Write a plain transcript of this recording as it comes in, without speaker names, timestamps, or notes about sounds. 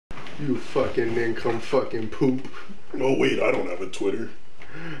You fucking income fucking poop. Oh wait, I don't have a Twitter.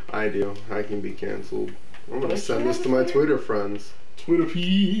 I do. I can be canceled. I'm gonna send this to my Twitter friends. Twitter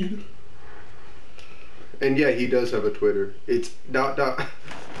feed. And yeah, he does have a Twitter. It's ...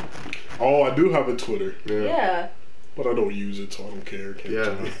 Oh, I do have a Twitter. Yeah. But I don't use it, so I don't care.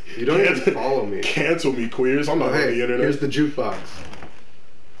 Yeah. You don't even follow me. Cancel me, queers. I'm not on the internet. Here's the jukebox.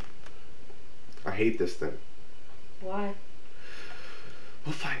 I hate this thing. Why?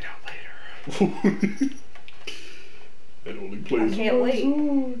 We'll find out later. It only plays. I can't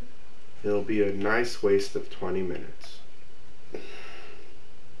wait. It'll be a nice waste of 20 minutes.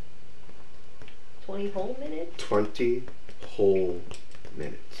 20 whole minutes? 20 whole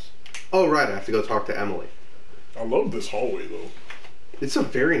minutes. Oh, right. I have to go talk to Emily. I love this hallway, though. It's a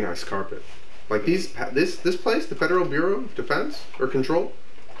very nice carpet. Like this place, the Federal Bureau of Defense or Control.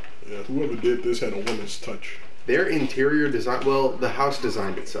 Yeah, whoever did this had a woman's touch. Their interior design, well, the house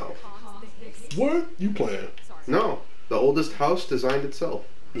designed itself. What? You playing? No, the oldest house designed itself.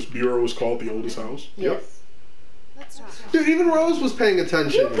 This bureau is called the oldest house? Yes. Dude, even Rose was paying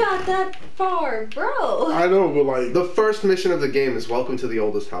attention. You got that far, bro. I know, but like... The first mission of the game is welcome to the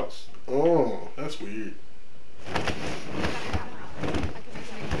oldest house. Oh, that's weird.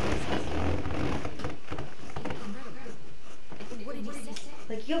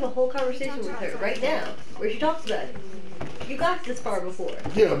 Like, you have a whole conversation with her right now where she talks about it. You got this far before.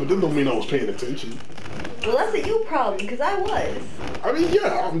 Yeah, but that don't mean I was paying attention. Well, that's a you problem, because I was. I mean,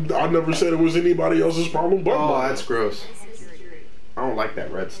 yeah, I never said it was anybody else's problem but mine. That's gross. I don't like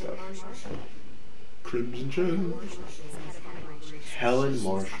that red stuff. Crimson Chen. Helen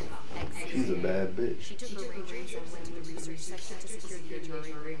Marshall. She's a bad bitch.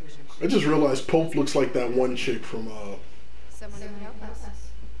 I just realized Pope looks like that one chick from,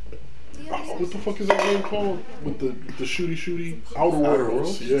 what the fuck is that game called? With the shooty? Outer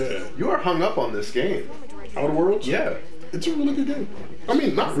Worlds. Yeah. You are hung up on this game. Outer Worlds? Yeah. It's a really good game. I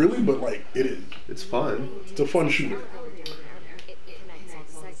mean, not really, but like, it is. It's fun. It's a fun shooter.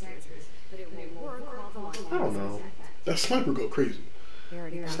 I don't know. That sniper go crazy.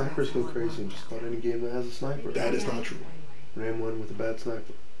 Snipers go crazy and just caught any game that has a sniper. That is not true. Ran one with a bad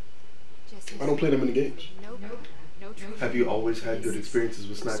sniper. I don't play that many games. Have you always had good experiences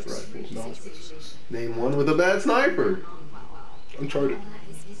with sniper rifles? No. Name one with a bad sniper. Uncharted.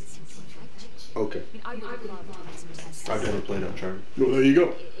 Okay. I've never played Uncharted. Well, there you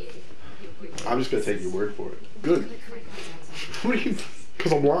go. I'm just gonna take your word for it. Good. What are you?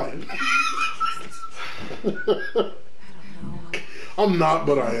 Because I'm lying. I'm not,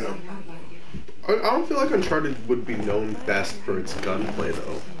 but I am. I don't feel like Uncharted would be known best for its gunplay,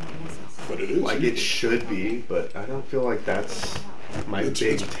 though. But it is. Like, it should be, but I don't feel like that's my big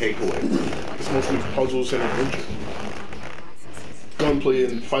takeaway. It's mostly puzzles and adventure. Gunplay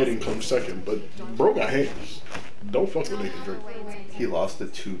and fighting comes second, but bro got hands. Don't fuck with Nathan Drake. He lost the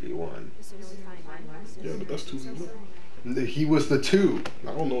 2v1. Yeah, but that's 2v1. He was the 2.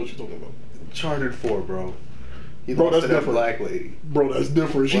 I don't know what you're talking about. Uncharted 4, bro. He Bro, lost that's to that different. black lady. Bro, that's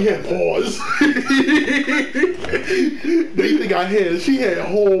different. She had paws. They think I had. She had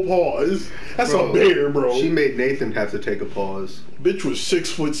whole paws. That's a bear, bro. She made Nathan have to take a pause. Bitch was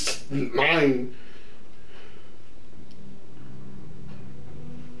 6'9".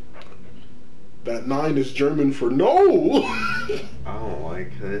 That 9 is German for no. I don't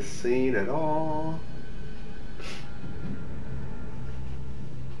like this scene at all.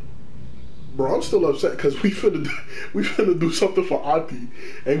 Bro, I'm still upset because we finna do something for Auntie,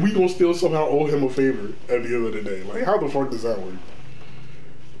 and we gonna still somehow owe him a favor at the end of the day. Like, how the fuck does that work?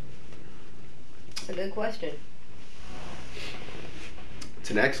 It's a good question. It's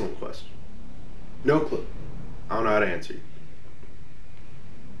an excellent question. No clue. I don't know how to answer you.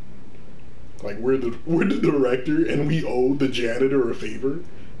 Like, we're the director, and we owe the janitor a favor?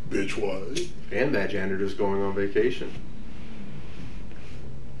 Bitch, what? And that janitor's going on vacation.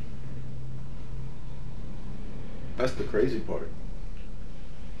 That's the crazy part.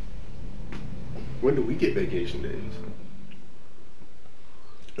 When do we get vacation days?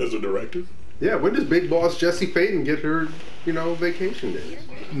 As a director? Yeah, when does Big Boss Jessie Payton get her, vacation days?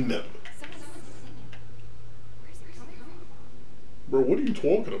 Never. Bro, what are you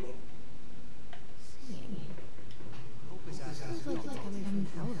talking about?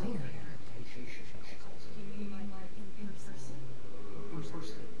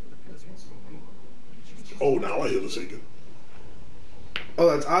 Oh, now I hear the singing.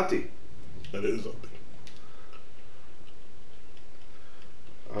 Oh, that's Ati. That is something.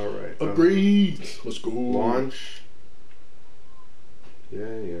 All right. Agreed. Let's go. Launch.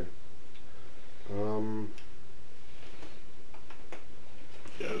 Yeah.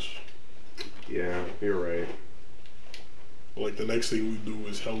 Yes. Yeah, you're right. Like the next thing we do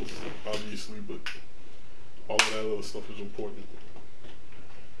is health, obviously, but all of that other stuff is important.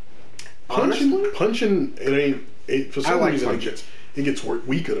 Honestly? Punching, for some like reason punching. it gets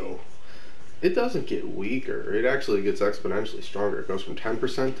weaker though. It doesn't get weaker. It actually gets exponentially stronger. It goes from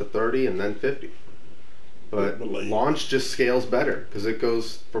 10% to 30 and then 50. But like, launch just scales better because it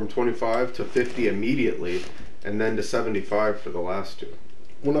goes from 25 to 50 immediately and then to 75 for the last two.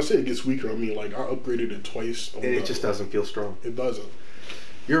 When I say it gets weaker, I mean like I upgraded it twice. And it just doesn't feel strong. It doesn't.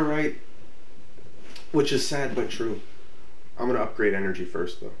 You're right. Which is sad but true. I'm going to upgrade energy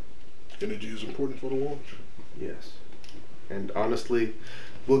first though. Energy is important for the launch. Yes. And honestly,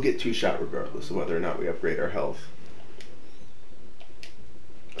 we'll get 2-shot regardless of whether or not we upgrade our health.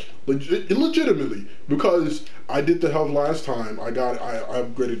 Legitimately, because I did the health last time, I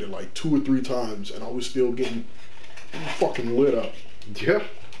upgraded it like 2 or 3 times, and I was still getting fucking lit up. Yep.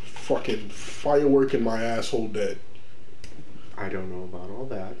 Fucking fireworking my asshole dead. I don't know about all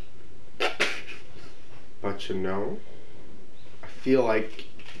that. But you know, I feel like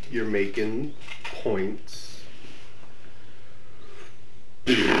you're making points.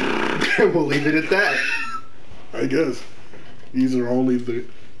 We'll leave it at that. I guess. These are only the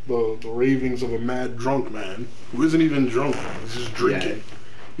ravings of a mad drunk man who isn't even drunk. He's just drinking. Yet.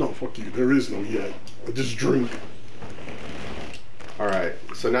 No, fuck you. There is no yet. I just drink. Alright,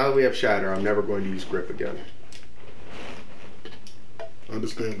 so now that we have Shatter, I'm never going to use Grip again.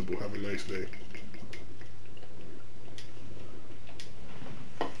 Understandable. Have a nice day.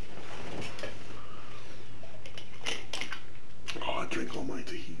 Oh, I drink all my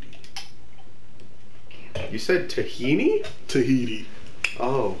Tahiti. You said tahini? Tahiti.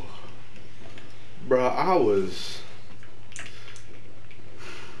 Oh. Bruh, I was...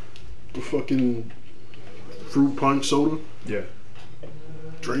 The fucking fruit punch soda. Yeah.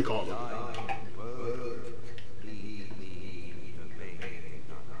 Drink all of it.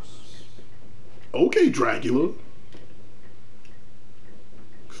 Okay, Dracula.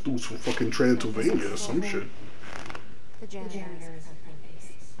 This dude's from fucking Transylvania or some shit. The janitor is a friendly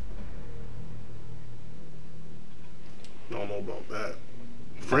face. I don't know about that.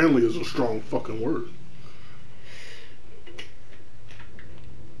 Friendly is a strong fucking word.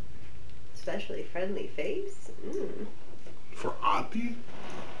 Especially friendly face. Mm. For Ati?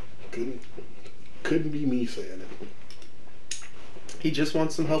 Couldn't be me saying it. He just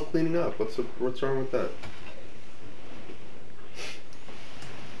wants some help cleaning up. What's wrong with that?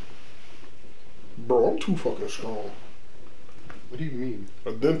 Bro, I'm too fucking strong. What do you mean?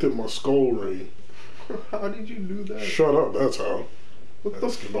 I dented my skull ring. How did you do that? Shut up, that's how. What the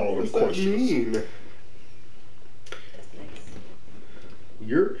Asking fuck all them does that questions. mean? That's nice.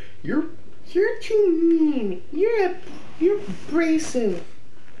 You're too mean. You're abrasive.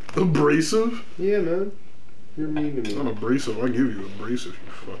 Abrasive? Yeah, man. You're mean to Not me. abrasive, I give you abrasive,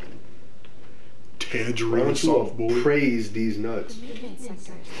 you fucking Why tangerine don't soft you boy. praise these nuts? The maintenance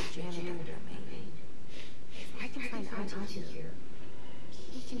center is the janitor domain. If I can find Auntie here,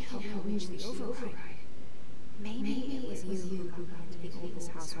 he can help me reach the override. Maybe it was you who got me into the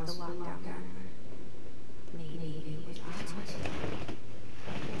oldest house with the lockdown there. Maybe it was Auntie.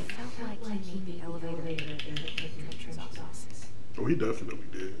 It felt like he made the elevator in the picture's office. Oh, he definitely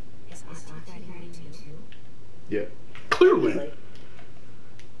did. Is Auntie fighting me too? Yeah. Clearly.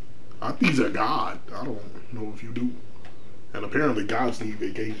 Ati's a god. I don't know if you do. And apparently gods need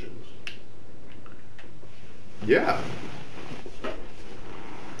vacations. Yeah.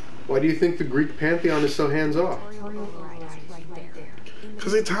 Why do you think the Greek pantheon is so hands-off? Tutorial override is right there.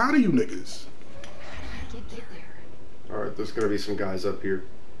 Cause they tired of you niggas. Get there. Alright, there's gonna be some guys up here.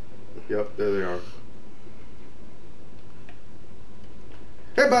 Yep, there they are.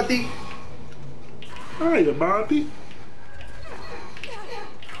 Hey, buddy! Hiya, Ati.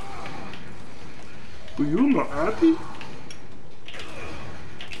 Do you know Ati?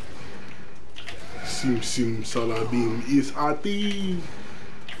 Sim Sim Salabim is Ati.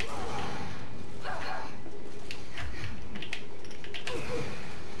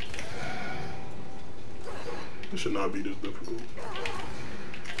 It should not be this difficult.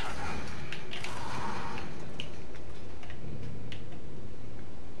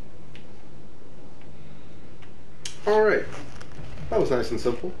 Alright. That was nice and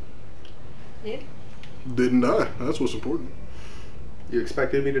simple. Yeah. Didn't die. That's what's important. You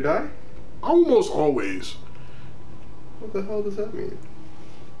expected me to die? Almost always. What the hell does that mean?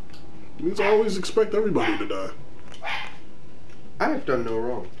 It means I always expect everybody to die. I have done no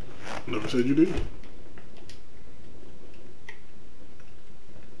wrong. Never said you did.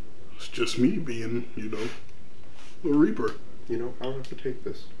 It's just me being, you know, the Reaper. You know, I don't have to take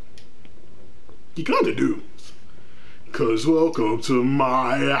this. You kinda do. 'Cause welcome to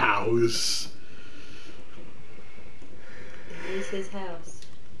my house. It is his house.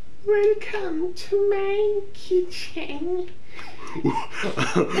 Welcome to my kitchen.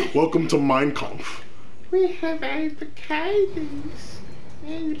 Welcome to Mein Kampf. We have avocados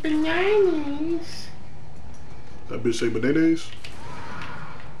and bananas. That bitch say bananas?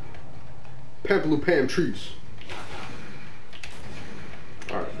 Pamploo Pam trees.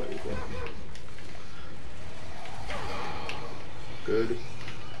 Alright, buddy. Good.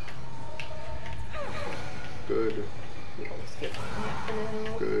 Good. We don't skip that for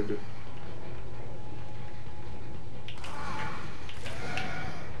now. Good.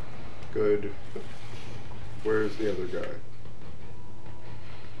 Good. Where's the other guy?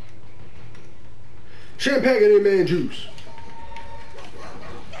 Champagne and man juice.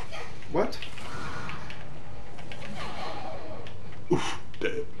 What? Oof,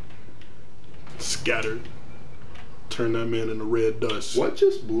 dead. Scattered. Turn that man into red dust. What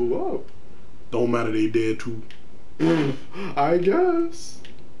just blew up? Don't matter, they dead too. I guess.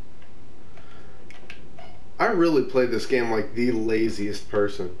 I really play this game like the laziest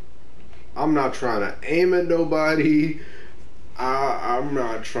person. I'm not trying to aim at nobody. I'm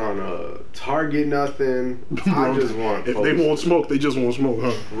not trying to target nothing. I just want If they won't smoke, they just won't smoke,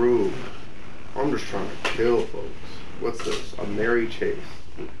 huh? True. I'm just trying to kill folks. What's this? A merry chase.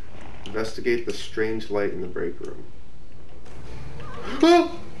 Investigate the strange light in the break room.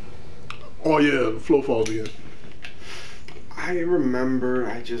 Oh yeah, the flow falls again. I remember,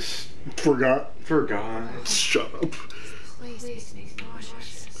 I just Forgot. Shut up. Place makes me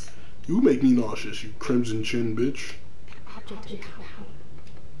nauseous. You make me nauseous, you crimson chin bitch. Object of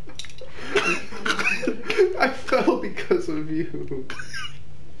power. I fell because of you.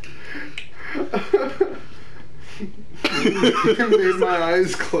 You made my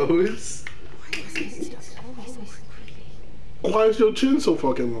eyes close. Why is your chin so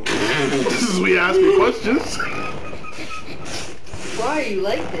fucking long? This is we asking questions. Why are you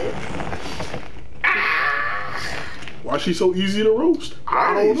like this? Why is she so easy to roast? Why I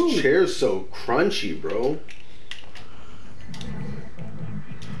are don't these know. chairs so crunchy, bro?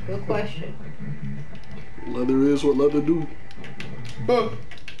 Good question. Leather is what leather do. Huh.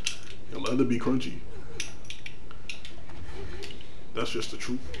 And leather be crunchy. That's just the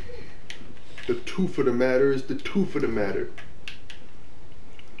truth. The tooth of the matter is the tooth of the matter.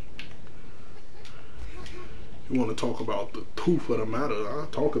 You want to talk about the tooth of the matter? I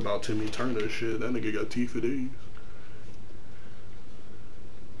talk about Timmy Turner shit. That nigga got teeth for days.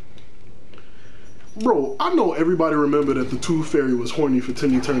 Bro, I know everybody remember that the Tooth Fairy was horny for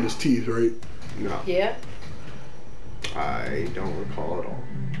Timmy Turner's teeth, right? No, Yeah. I don't recall at all.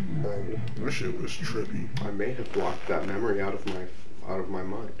 Bro, that shit was trippy. I may have blocked that memory out of my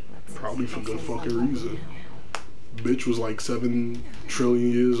mind. Probably for good fucking reason. Bitch was like 7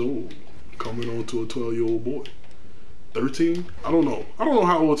 trillion years old, coming on to a 12-year-old boy. 13? I don't know. I don't know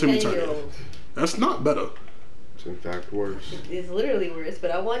how old Timmy Turner is. 10-year-old. That's not better. It's in fact worse. It's literally worse, but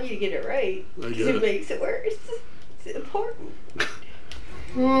I want you to get it right. I Because get it it. makes it worse. It's important.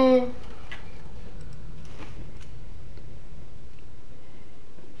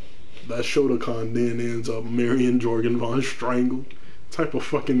 That Shotokan then ends up marrying Jorgen von Strangle. Type of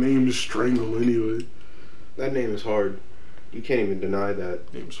fucking name is Strangle anyway. That name is hard. You can't even deny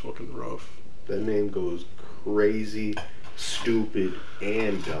that. Name's fucking rough. That name goes crazy, stupid,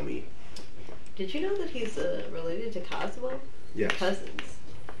 and dummy. Did you know that he's related to Cosmo? Yes. Cousins.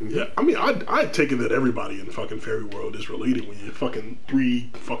 Yeah, I mean, I'd take it that everybody in the fucking fairy world is related when you're fucking 3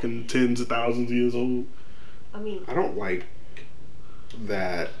 fucking tens of thousands of years old. I mean, I don't like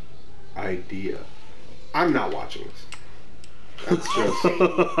that idea. I'm not watching this. That's just That's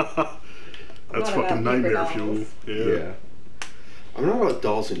not fucking about nightmare paper fuel. dolls. yeah. I'm not about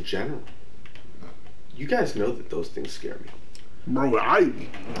dolls in general. You guys know that those things scare me. Bro, I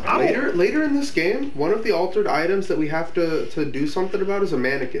Later in this game, one of the altered items that we have to do something about is a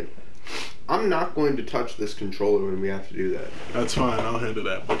mannequin. I'm not going to touch this controller when we have to do that. That's fine, I'll handle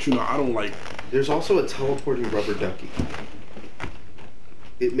that. But you know, I don't like. There's also a teleporting rubber ducky.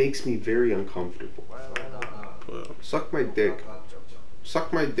 It makes me very uncomfortable. Suck my dick.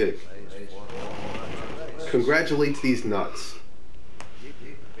 Suck my dick. Congratulates these nuts.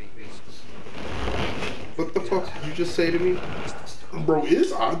 What the fuck did you just say to me? Bro,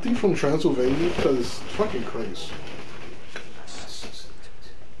 is Auntie from Transylvania? Because fucking Christ.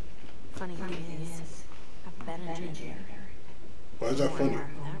 Funny thing is, I've been a ginger. Why is that funny?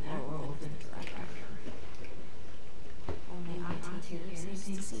 Only Auntie here seems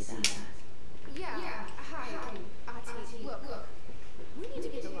to see that. Yeah, hi, Auntie. Look, we need to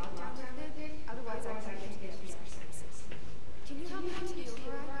get the lockdown lifted, otherwise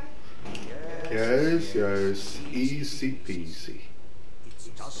is, yes. Easy peasy.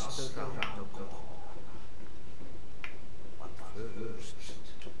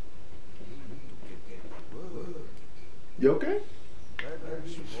 You okay?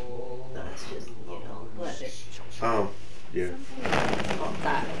 No, it's just, leather. Oh, yeah. All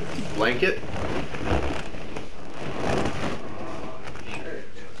that. Blanket?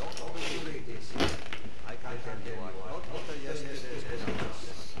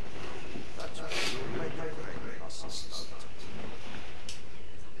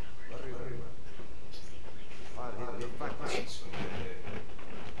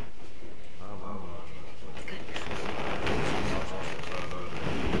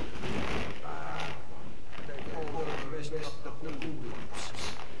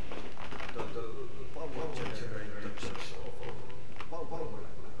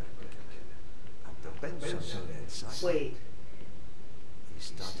 Sure. Wait,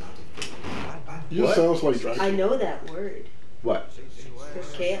 You What? sounds like Dracula. I know that word. What?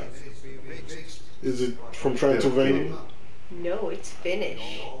 For chaos. Is it from Transylvania? No, it's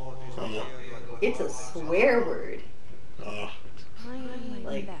Finnish. Uh, It's a swear word. uh,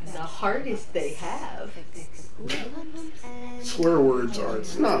 Like, the hardest they have. swear words are.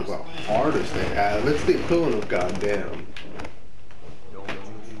 It's not the hardest they have. It's the equivalent of goddamn.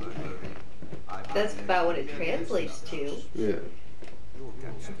 That's about what it translates to. Yeah.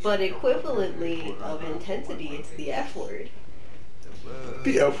 But equivalently of intensity, it's the F word.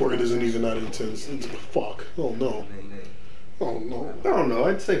 The F word isn't even that intense. It's fuck. Oh no. Oh no. I don't know.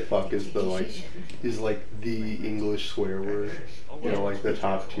 I'd say fuck is like the English swear word. You know, like the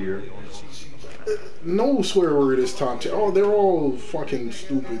top tier. No swear word is top tier. Oh, they're all fucking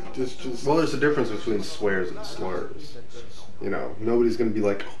stupid. It's just. Well, there's a difference between swears and slurs. You know, nobody's gonna be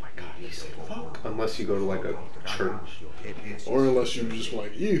like, oh my god, he said fuck, unless you go to like a church. Or unless you just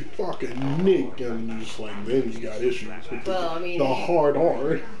like, you fucking Nick, and you just like, then you got issues with Well, I mean, the hard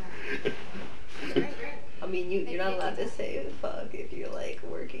R. I mean, you're not allowed to say fuck if you're like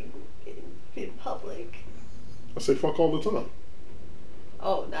working in public. I say fuck all the time.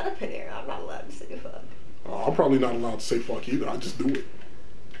 Oh, not a Panera. I'm not allowed to say fuck. I'm probably not allowed to say fuck either. I just do it.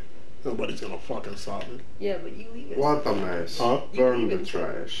 Nobody's gonna fucking stop me. Yeah, but you leave it. What a mess. Huh? Burn the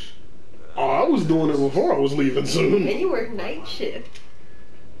trash. Oh, I was doing it before I was leaving soon. And you work night shift.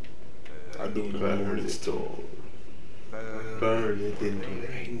 I do it in the Burn morning it still. all. Burn it into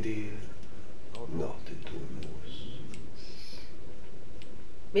reindeer, not into moose.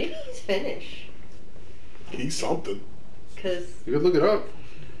 Maybe he's Finnish. He's something. Cause You could look it up.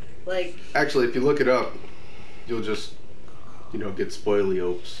 like Actually, if you look it up, you'll just, get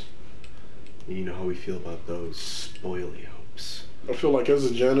spoiliopes. You know how we feel about those spoiliopes. I feel like as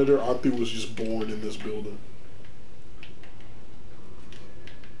a janitor, Ati was just born in this building.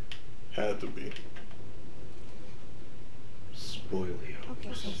 Had to be. Spoiliopes.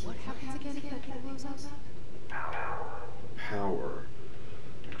 Okay, so what happens again if that kid blows up? Power.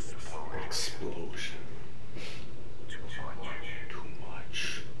 Explosion. Too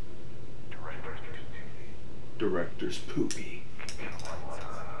much. Director's poopy.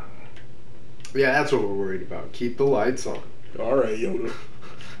 Yeah, that's what we're worried about. Keep the lights on. All right, Yoda.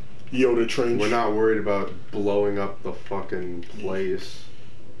 Yoda Trench. We're not worried about blowing up the fucking place.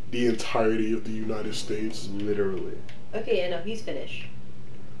 The entirety of the United States. Literally. okay, I know he's Finnish.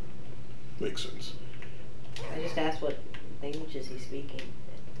 Makes sense. I just asked what languages he's speaking.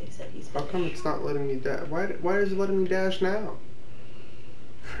 They said he's How Finnish. come it's not letting me dash? Why is it letting me dash now?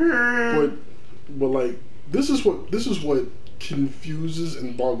 But like this is what confuses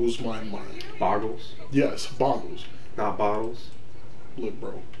and boggles my mind. Boggles? Yes, boggles. Not bottles? Look,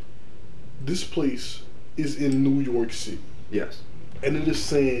 bro. This place is in New York City. Yes. And it is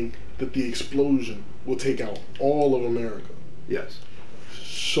saying that the explosion will take out all of America. Yes.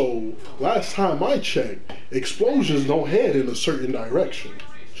 So, last time I checked, explosions don't head in a certain direction.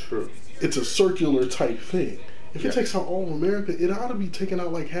 True. It's a circular type thing. If Yes. it takes out all of America, it ought to be taking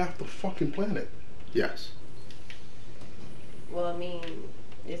out like half the fucking planet. Yes. Well, I mean,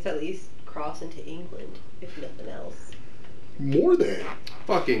 it's at least cross into England, if nothing else. More than.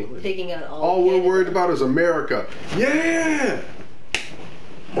 Fuck England. Taking out All we're Canada. worried about is America. Yeah!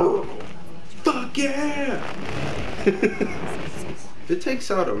 America. Fuck yeah! It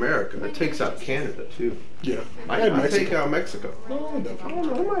takes out America. It takes out Canada, too. Yeah. Might And not take Mexico. out Mexico. No, I don't definitely.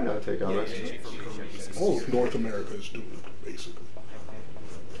 know. It might not take out Mexico. All of North America is doomed, basically.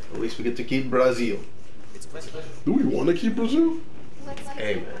 At least we get to keep Brazil. Do we want to keep Brazil?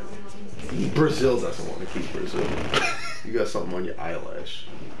 Hey, man. Brazil doesn't want to keep Brazil. You got something on your eyelash.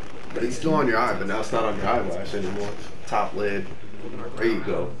 It's still on your eye, but now it's not on your eyelash anymore. Top lid. There you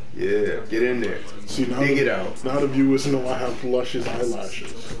go. Yeah, get in there. See, now Dig it out. Now the viewers know I have luscious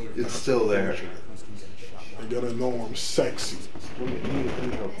eyelashes. It's still there. They're gonna know I'm sexy.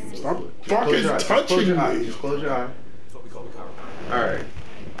 Stop Close your fucking eye. Just touching close your eye. me. Just close your eye. Alright.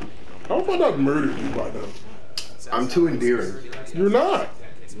 How have I not murdered you by now? I'm too endearing. You're not.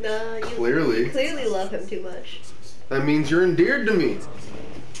 No, you Clearly love him too much. That means you're endeared to me.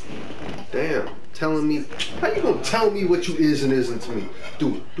 Damn. Telling me. How you gonna tell me what you is and isn't to me?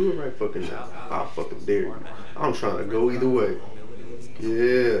 Do it. Do it right fucking now. I'll fucking dare you. I'm trying to go either way.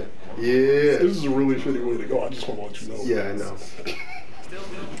 Yeah. Yeah. This is a really shitty way to go. I just want to let you know. Yeah, I know.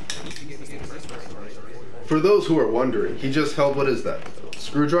 For those who are wondering, he just held, what is that?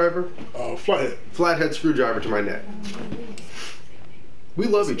 Screwdriver? Flathead. Flathead screwdriver to my neck. We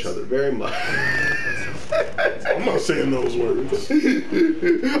love each other very much. I'm not saying those words.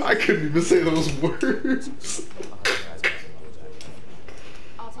 I couldn't even say those words.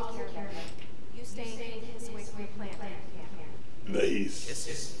 I'll take care of it. You stay his away from the plant. Nice.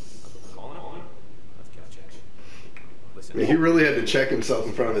 Yeah, he really had to check himself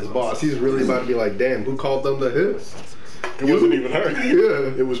in front of his boss. He's really about to be like, damn, who called them the hiss? It wasn't even her.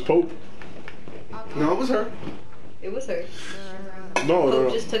 Yeah. It was Pope. No, it was her. It was her. No.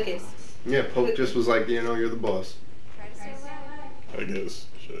 Pope just took it. Yeah, Pope just was like, you know, you're the boss. I guess.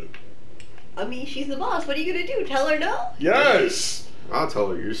 Shit. I mean, she's the boss. What are you gonna do? Tell her no? Yes. I'll tell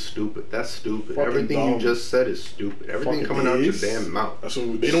her, you're stupid. That's stupid. Fucking Everything dumb. you just said is stupid. Everything Fucking coming out your hiss. damn mouth. That's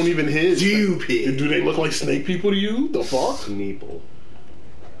what, they don't even hiss. Stupid. Do they look like snake people to you? The fuck? Sneeple.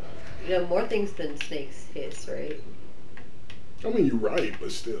 You know, more things than snakes hiss, right? I mean, you're right,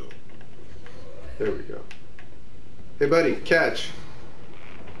 but still. There we go. Hey, buddy, catch.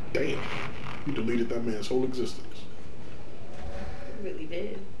 Damn. You deleted that man's whole existence. You really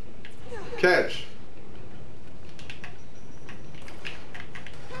did. Catch.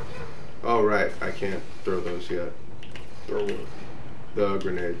 Oh, right. I can't throw those yet. Throw what? The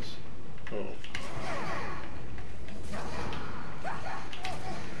grenades. Oh.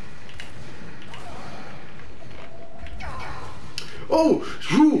 Oh,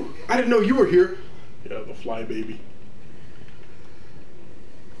 whew, I didn't know you were here. Yeah, the fly baby.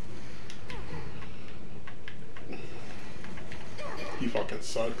 He fucking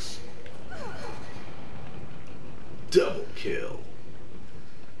sucks. Double kill.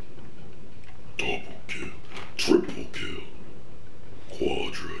 Double kill. Triple kill.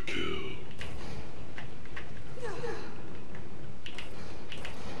 Quadra kill.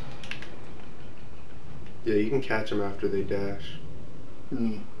 Yeah, you can catch them after they dash.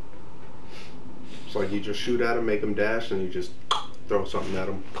 It's like you just shoot at them, make them dash, and you just throw something at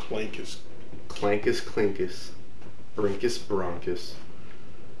them. Clankus. Clankus, clinkus. Brinkus, bronchus.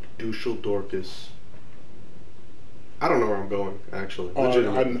 Douchel, dorcus. I don't know where I'm going, actually.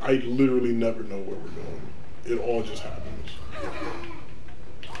 Legitimately. I literally never know where we're going. It all just happens.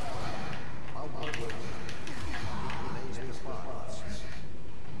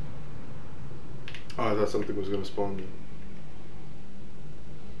 Oh, I thought something was going to spawn me.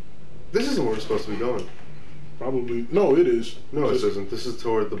 This isn't where we're supposed to be going. Probably. No, it is. No, this isn't. This is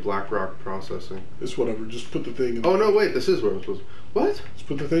toward the Black Rock processing. It's whatever. Just put the thing in the Oh, no, wait. This is where I'm supposed to... What? Just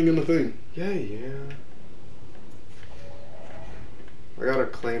put the thing in the thing. Yeah. I gotta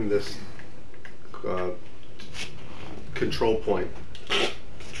claim this control point.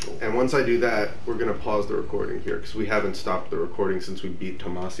 And once I do that, we're gonna pause the recording here, because we haven't stopped the recording since we beat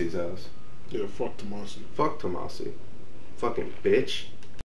Tomasi's ass. Yeah, fuck Tomasi. Fuck Tomasi. Fucking bitch.